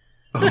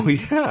 Oh,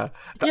 yeah.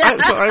 So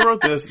I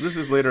wrote this. This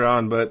is later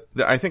on, but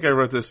I think I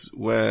wrote this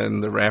when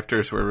the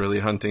raptors were really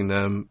hunting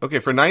them. Okay,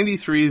 for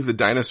 93, the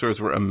dinosaurs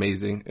were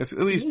amazing. It's at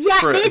least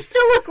they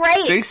still look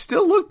great. They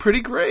still look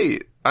pretty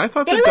great. I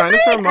thought the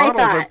dinosaur models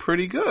are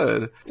pretty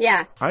good.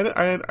 Yeah.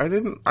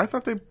 I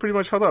thought they pretty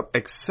much held up,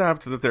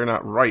 except that they're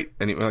not right.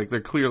 Anyway, like, they're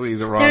clearly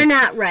the wrong. They're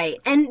not right.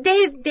 And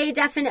they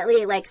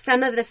definitely, like,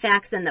 some of the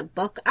facts in the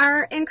book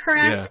are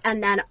incorrect,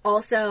 and then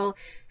also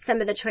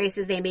some of the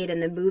choices they made in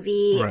the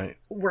movie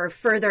were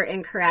further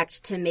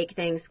incorrect to make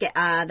things get,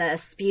 the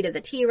speed of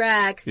the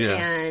T-Rex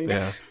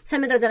and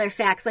some of those other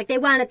facts. Like, they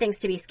wanted things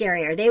to be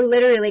scarier. They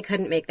literally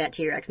couldn't make that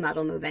T-Rex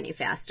model move any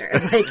faster.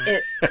 Like,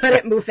 it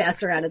couldn't move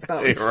faster on its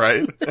bones.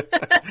 Right.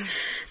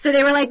 So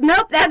they were like,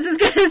 nope, that's as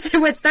good as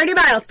with 30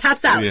 miles,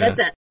 tops out. That's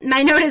it.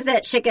 My note is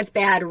that shit gets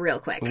bad real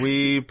quick.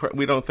 We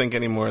don't think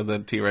anymore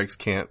that T-Rex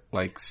can't,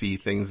 like, see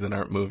things that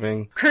aren't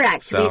moving.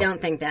 Correct. So, we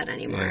don't think that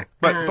anymore.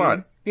 Yeah.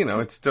 But, you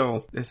know, it's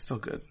still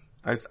good.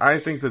 I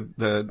think that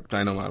the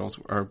dino models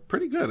are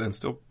pretty good and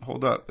still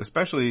hold up.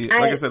 Especially,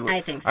 like I said,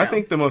 I think so. I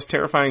think the most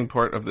terrifying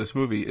part of this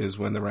movie is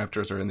when the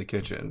raptors are in the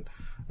kitchen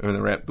with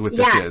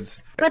the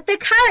kids. But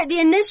the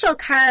initial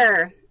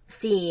car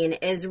scene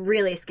is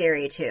really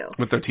scary too.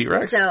 With the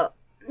T-Rex? So,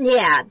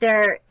 yeah,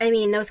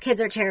 those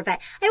kids are terrified.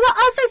 I will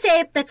also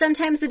say that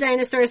sometimes the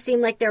dinosaurs seem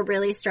like they're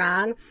really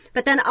strong,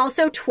 but then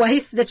also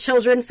twice the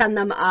children fend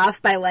them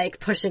off by, like,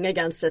 pushing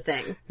against a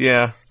thing.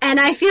 Yeah. And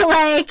I feel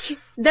like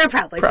they're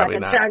probably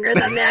fucking stronger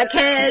than that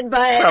kid,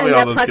 but in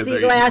that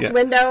plexiglass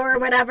window or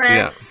whatever.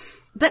 Yeah.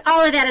 But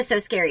all of that is so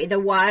scary. The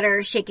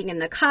water shaking in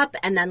the cup,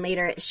 and then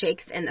later it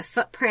shakes in the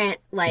footprint.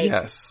 Like,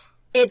 yes.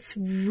 It's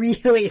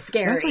really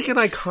scary. That's like an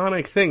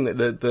iconic thing,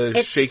 the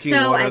it's shaking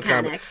so water.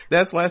 Iconic.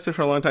 That's lasted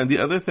for a long time. The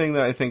other thing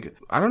that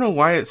I don't know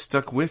why it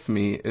stuck with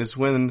me, is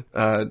when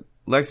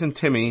Lex and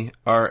Timmy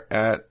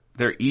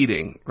they're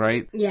eating,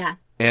 right? Yeah.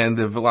 And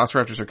the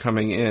velociraptors are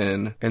coming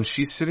in, and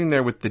she's sitting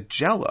there with the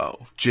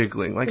Jell-O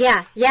jiggling. Like,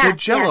 the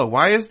Jell-O. Yeah.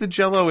 Why is the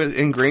Jell-O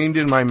ingrained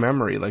in my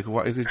memory? Like,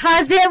 why is it?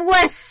 Because it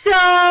was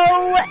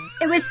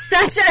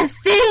such a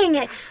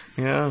thing.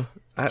 Yeah.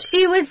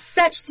 She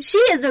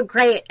is a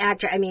great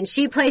actor. I mean,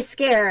 she plays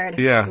scared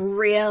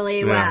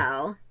really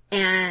well.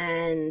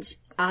 And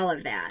all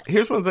of that.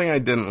 Here's one thing I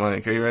didn't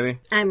like. Are you ready?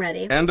 I'm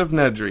ready. End of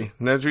Nedry.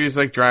 Nedry's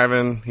like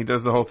driving. He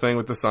does the whole thing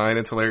with the sign.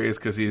 It's hilarious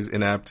because he's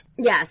inept.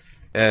 Yes.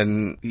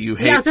 And you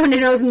hate... He also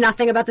knows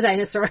nothing about the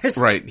dinosaurs.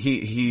 Right.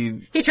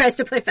 He tries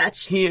to play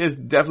fetch. He is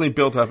definitely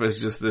built up as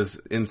just this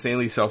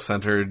insanely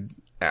self-centered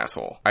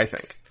asshole, I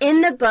think. In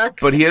the book,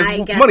 but he has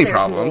money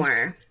problems.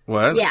 More.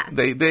 What? Yeah. In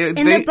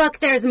the book,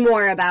 there's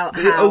more about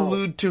how... They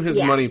allude to his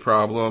money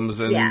problems,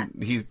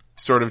 and he's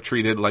sort of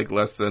treated like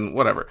less than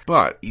whatever.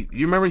 But you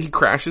remember he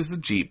crashes the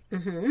Jeep.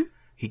 Mm-hmm.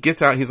 He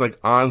gets out, he's like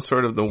on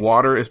sort of the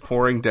water is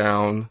pouring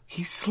down.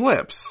 He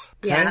slips.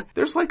 Okay? Yeah.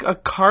 There's like a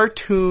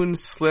cartoon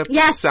slip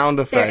sound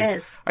effect. There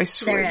is. I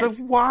swear. There is.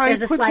 Why There's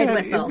put a slide that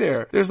whistle. in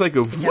there? There's like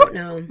a whoop. Don't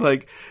know.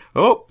 Like,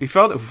 oh, he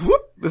felt it.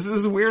 Whoop. This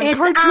is a weird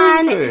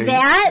cartoon thing.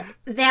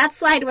 That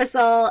slide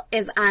whistle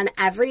is on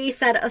every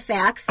set of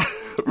facts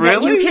really?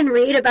 that you can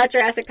read about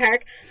Jurassic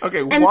Park.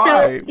 Okay, and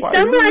why? So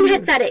someone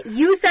had said it.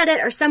 You said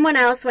it, or someone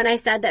else when I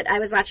said that I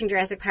was watching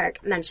Jurassic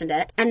Park mentioned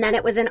it, and then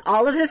it was in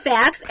all of the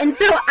facts. And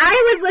so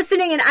I was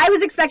listening, and I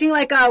was expecting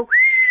like a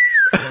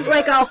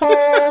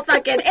whole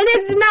fucking, and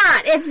it's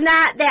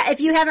not that.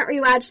 If you haven't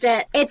rewatched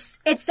it,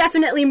 it's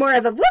definitely more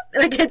of a whoop,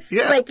 like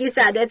like you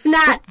said, it's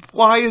not.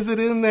 Why is it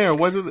in there?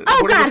 What are the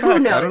who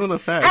knows? I don't know the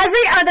facts.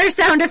 Every other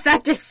sound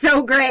effect is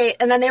so great,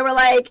 and then they were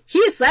like,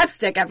 he's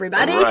slapstick,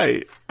 everybody.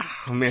 Right.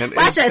 Oh man.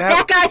 Watch it,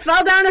 that guy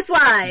fell down a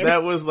slide.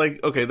 That was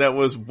that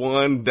was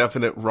one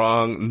definite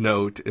wrong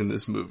note in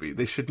this movie.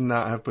 They should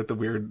not have put the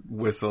weird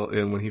whistle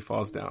in when he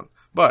falls down.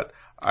 But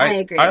I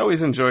agree. I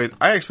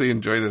actually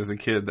enjoyed it as a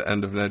kid, the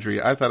end of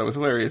Nedry. I thought it was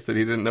hilarious that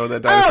he didn't know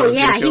that dinosaur was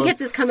gonna kill him. He gets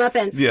his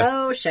comeuppance.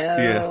 Oh, show.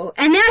 Yeah.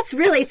 And that's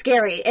really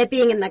scary. It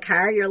being in the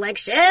car, you're like,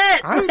 shit.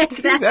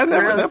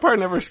 That part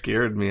never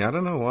scared me. I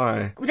don't know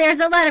why. There's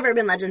a lot of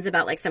urban legends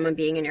about like someone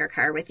being in your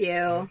car with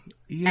you.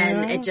 Yeah,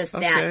 and it just,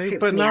 that creeps me out.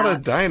 But not a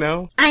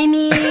dino. I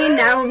mean,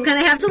 now I'm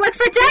gonna have to look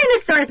for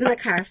dinosaurs in the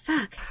car.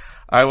 Fuck.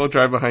 I will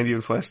drive behind you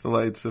and flash the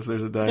lights if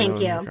there's a dino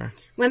in your car.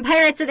 When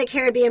Pirates of the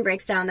Caribbean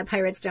breaks down, the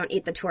pirates don't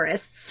eat the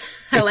tourists.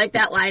 I like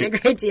that line a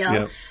great deal.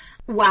 Yep.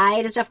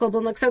 Why does Jeff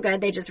Goldblum look so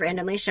good? They just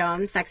randomly show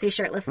him sexy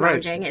shirtless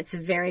lounging. It's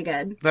very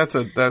good.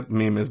 That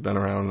meme has been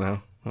around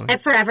now.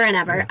 Forever and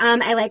ever. Yeah.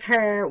 I like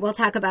her. We'll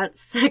talk about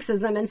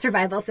sexism and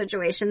survival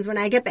situations when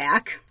I get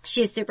back.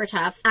 She's super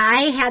tough.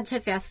 I had to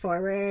fast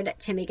forward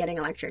Timmy getting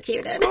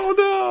electrocuted. Oh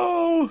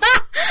no!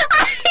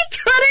 I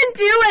couldn't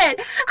do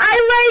it.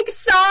 I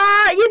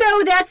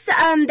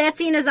saw, that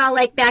scene is all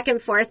like back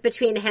and forth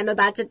between him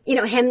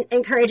him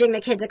encouraging the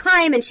kid to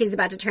climb and she's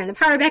about to turn the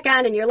power back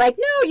on and you're like,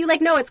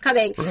 no, it's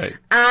coming. Right.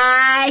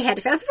 I had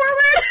to fast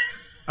forward.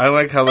 I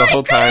like how the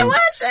whole time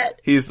watch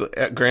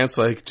it. Grant's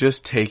like,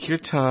 just take your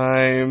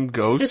time,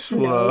 go It's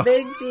slow. no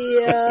big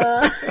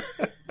deal.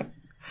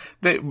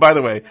 By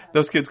the way,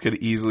 those kids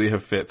could easily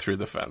have fit through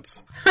the fence.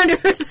 100%.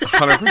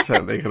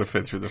 100% they could have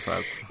fit through the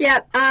fence.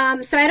 Yep.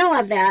 So I don't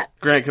love that.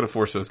 Grant could have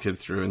forced those kids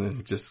through and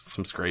then just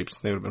some scrapes.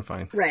 They would have been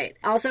fine. Right.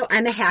 Also,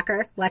 I'm a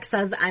hacker. Lex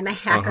says I'm a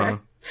hacker.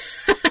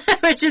 Uh-huh.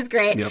 Which is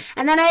great. Yep.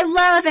 And then I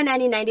love in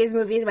any 90s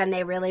movies when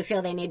they really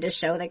feel they need to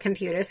show the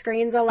computer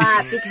screens a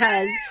lot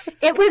because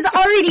it was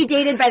already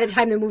dated by the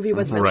time the movie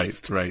was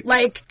released. Right.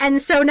 Like,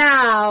 and so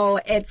now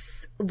it's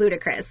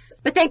ludicrous.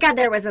 But thank God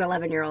there was an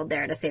 11-year-old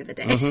there to save the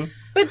day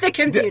with the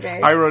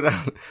computers. I wrote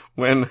down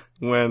when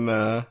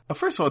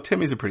first of all,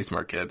 Timmy's a pretty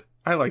smart kid.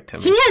 I like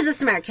Timmy. He is a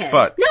smart kid.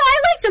 But no,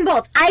 I liked them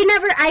both.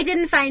 I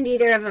didn't find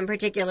either of them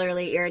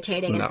particularly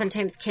irritating, and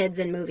sometimes kids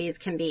in movies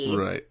can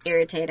be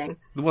irritating.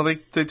 Well, they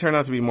turn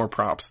out to be more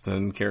props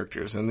than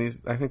characters, and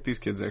I think these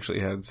kids actually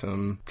had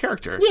some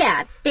character.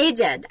 Yeah, they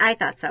did. I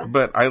thought so.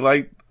 But I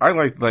like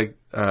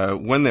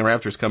when the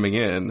Raptor's coming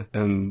in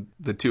and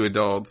the two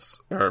adults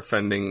are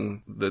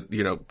fending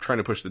trying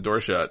to push the door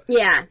shut.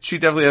 Yeah. She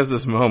definitely has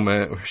this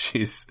moment where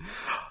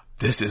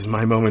this is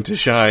my moment to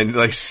shine.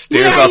 Like,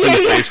 stares off into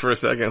space for a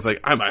second. It's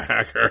like, I'm a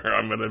hacker.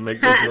 I'm going to make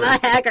this I'm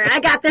work. a hacker. I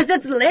got this.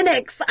 It's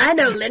Linux. I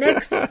know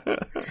Linux.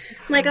 I'm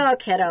like, oh,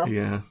 kiddo.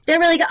 Yeah. They're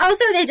really good.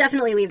 Also, they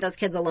definitely leave those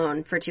kids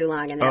alone for too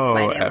long, and that's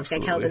why they almost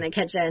get killed in the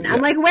kitchen. Yeah.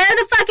 I'm like, where are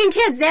the fucking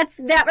kids?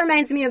 That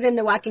reminds me of in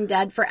The Walking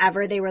Dead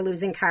forever. They were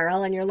losing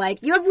Carl, and you're like,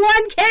 you have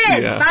one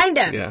kid. Yeah. Find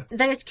him. Yeah.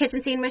 The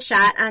kitchen scene was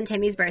shot on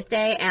Timmy's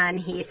birthday, and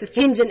he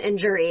sustained an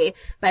injury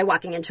by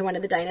walking into one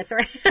of the dinosaur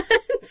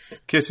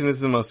heads. Kitchen is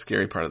the most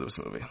scary part of this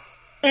movie.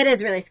 It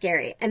is really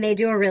scary, and they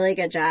do a really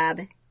good job,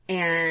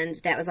 and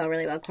that was all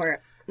really well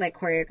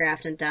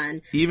choreographed and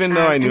done. Even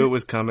though I knew it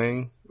was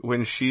coming,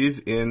 when she's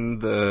in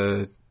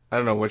I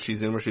don't know what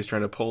she's in, where she's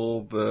trying to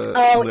pull the...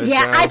 Oh,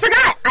 yeah, down.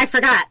 I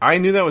forgot. I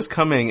knew that was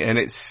coming, and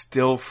it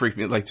still freaked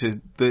me. Like,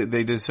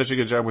 they did such a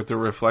good job with the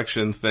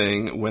reflection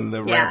thing when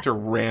the raptor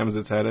rams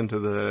its head into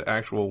the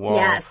actual wall.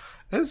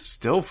 Yes. That's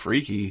still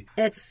freaky.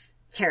 It's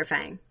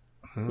terrifying.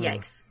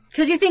 Yikes.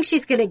 Because you think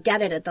she's going to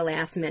get it at the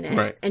last minute,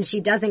 right. And she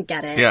doesn't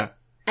get it. Yeah.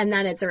 And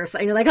then it's a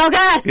reflection. You're like, oh,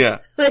 God! Yeah.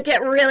 Like, it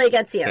really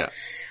gets you. Yeah.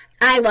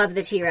 I love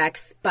the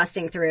T-Rex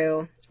busting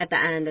through at the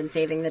end and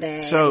saving the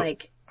day. So,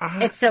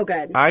 it's so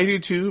good. I do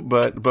too,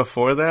 but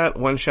before that,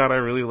 one shot I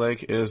really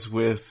like is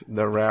with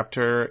the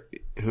raptor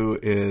who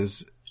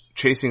is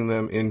chasing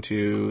them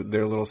into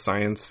their little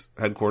science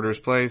headquarters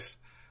place.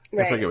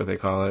 Right. I forget what they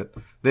call it.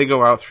 They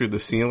go out through the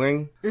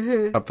ceiling,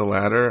 up the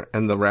ladder,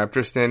 and the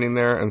raptor standing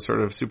there, and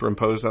sort of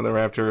superimposed on the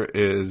raptor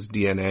is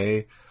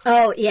DNA.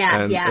 Oh,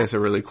 yeah, and it's a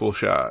really cool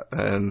shot.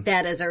 And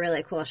that is a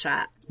really cool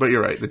shot. But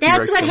you're right.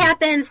 That's what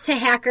happens to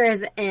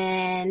hackers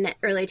in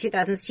early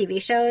 2000s TV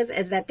shows,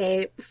 is that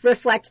they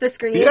reflect the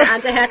screen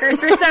onto hackers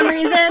for some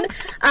reason.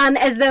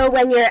 As though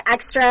when you're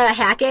extra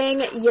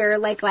hacking, your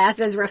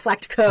glasses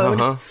reflect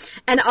code.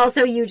 And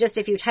also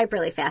if you type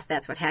really fast,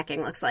 that's what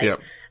hacking looks like.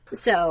 Yep.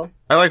 So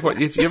I like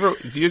if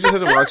you just have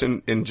to watch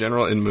in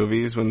general in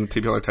movies when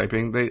people are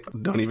typing, they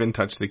don't even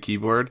touch the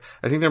keyboard.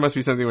 I think there must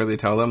be something where they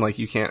tell them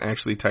you can't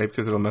actually type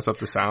because it'll mess up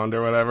the sound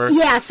or whatever.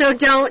 Yeah, so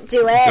don't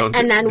do it.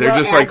 And then they're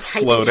just add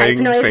floating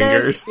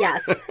fingers.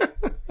 Yes.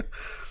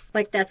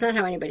 That's not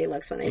how anybody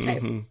looks when they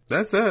type.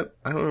 That's it.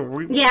 I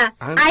don't know.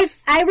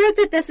 I wrote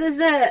that this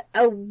is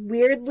a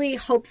weirdly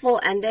hopeful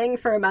ending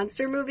for a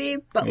monster movie,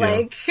 but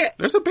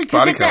there's a big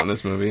body count in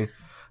this movie.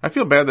 I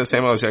feel bad that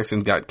Samuel L.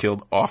 Jackson got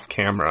killed off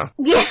camera.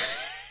 Yeah.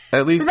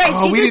 At least,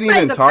 we didn't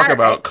even talk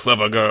about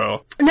Clever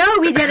Girl. No,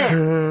 we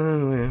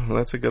didn't. Well,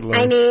 that's a good line.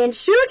 I mean,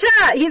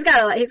 Shooter! He's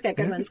got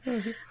good ones.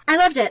 I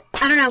loved it.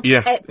 I don't know.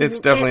 Yeah, it's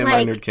definitely in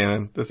my nerd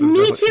canon. This is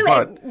me too.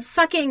 It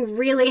fucking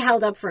really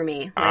held up for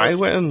me. I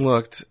went and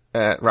looked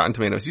at Rotten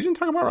Tomatoes. You didn't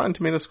talk about Rotten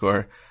Tomatoes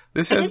score.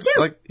 This has,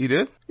 I did too. You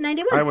did?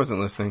 91. I wasn't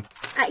listening.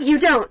 You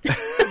don't.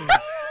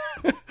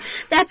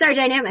 That's our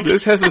dynamic.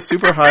 This has a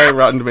super high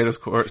Rotten Tomatoes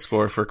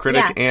score for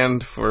critic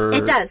and for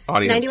audience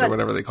 91. Or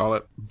whatever they call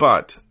it.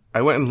 But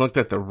I went and looked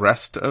at the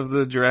rest of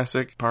the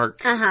Jurassic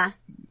Park,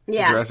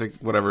 Jurassic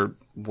whatever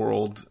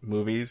world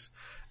movies,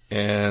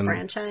 and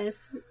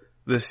franchise.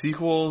 The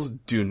sequels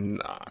do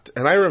not.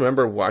 And I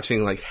remember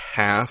watching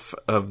half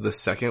of the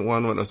second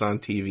one when it was on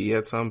TV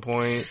at some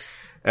point.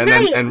 And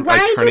then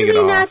why turning did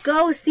it we off. Not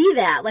go see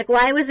that?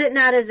 Why was it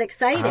not as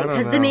exciting?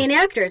 Because the main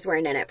actors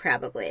weren't in it,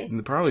 probably.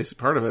 Probably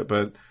part of it,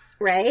 but...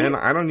 Right? And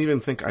I don't even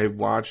think I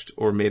watched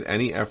or made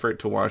any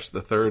effort to watch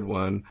the third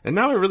one. And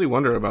now I really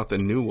wonder about the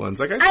new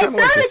ones. I saw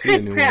the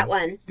Chris Pratt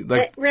one.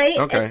 Right?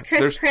 Okay. It's Chris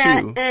There's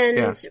Pratt two.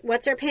 and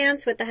what's her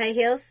pants with the high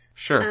heels?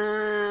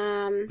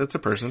 Sure. That's a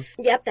person.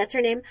 Yep, that's her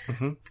name.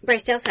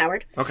 Bryce Dallas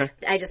Howard. Okay.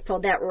 I just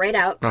pulled that right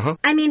out.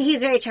 I mean, he's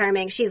very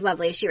charming. She's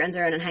lovely. She runs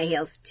around in high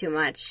heels too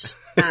much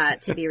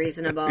to be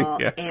reasonable.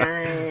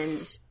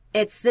 And...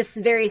 it's this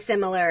very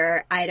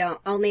similar,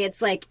 it's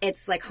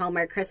like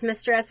Hallmark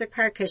Christmas Jurassic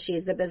Park because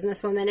she's the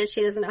businesswoman and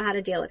she doesn't know how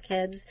to deal with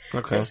kids.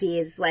 Okay. But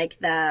he's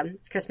the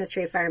Christmas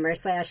tree farmer /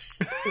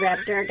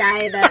 raptor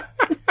guy that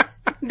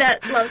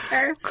that loves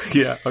her.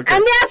 Yeah, okay.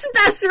 And that's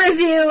best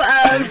review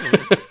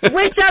of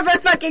whichever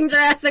fucking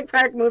Jurassic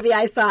Park movie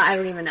I saw. I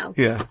don't even know.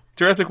 Yeah.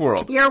 Jurassic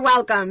World. You're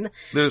welcome.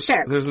 There's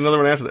Sure. There's another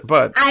one after that,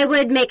 but... I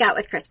would make out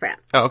with Chris Pratt.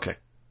 Oh, okay.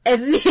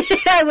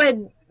 I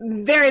would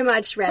very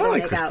much rather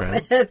like make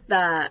Chris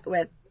out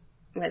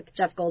with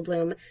Jeff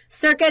Goldblum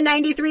circa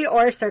 93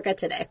 or circa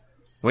today.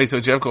 Wait, so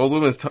Jeff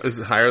Goldblum is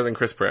higher than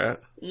Chris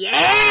Pratt?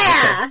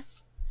 Yeah!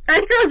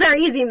 Earth girls are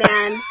easy,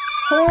 man.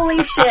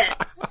 Holy shit.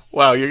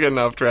 Wow, you're getting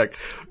off track.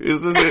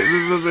 This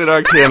is in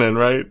our canon,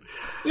 right?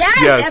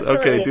 Yes,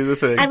 absolutely. Okay, do the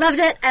thing. I loved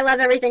it. I love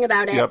everything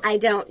about it. Yep. I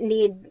don't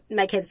need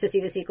my kids to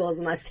see the sequels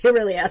unless they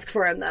really ask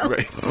for them, though.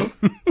 Right.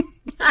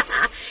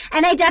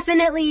 And I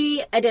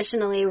definitely,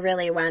 additionally,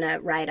 really want to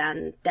ride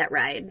on that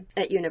ride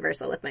at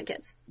Universal with my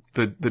kids.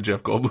 The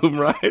Jeff Goldblum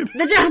ride?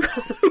 The Jeff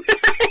Goldblum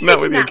ride.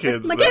 Not with your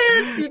kids. My though.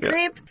 kids, you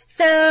creep.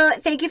 So,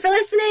 thank you for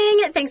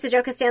listening. Thanks to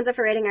Joe Costanza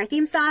for writing our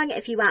theme song.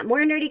 If you want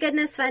more nerdy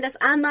goodness, find us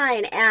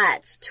online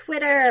at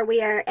Twitter.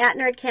 We are at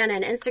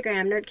NerdCanon,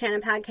 Instagram,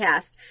 NerdCanon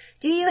Podcast.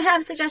 Do you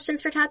have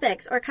suggestions for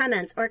topics or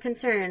comments or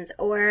concerns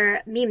or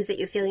memes that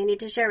you feel you need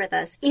to share with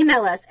us?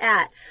 Email us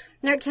at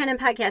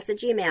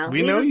nerdcanonpodcast@gmail.com.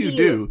 We know you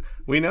do.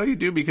 We know you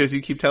do because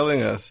you keep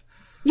telling us.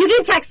 You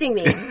keep texting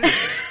me.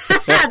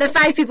 The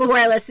 5 people who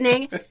are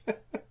listening.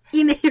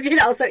 You can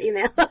also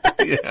email.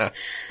 Yeah.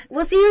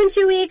 We'll see you in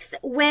 2 weeks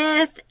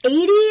with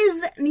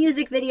 80s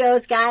music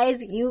videos,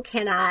 guys. You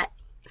cannot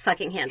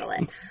fucking handle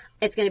it.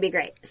 It's going to be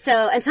great.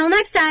 So until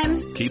next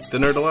time. Keep the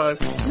nerd alive.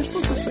 You're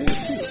supposed to say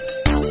it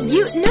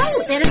too.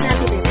 No, that is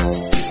not the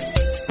agreement.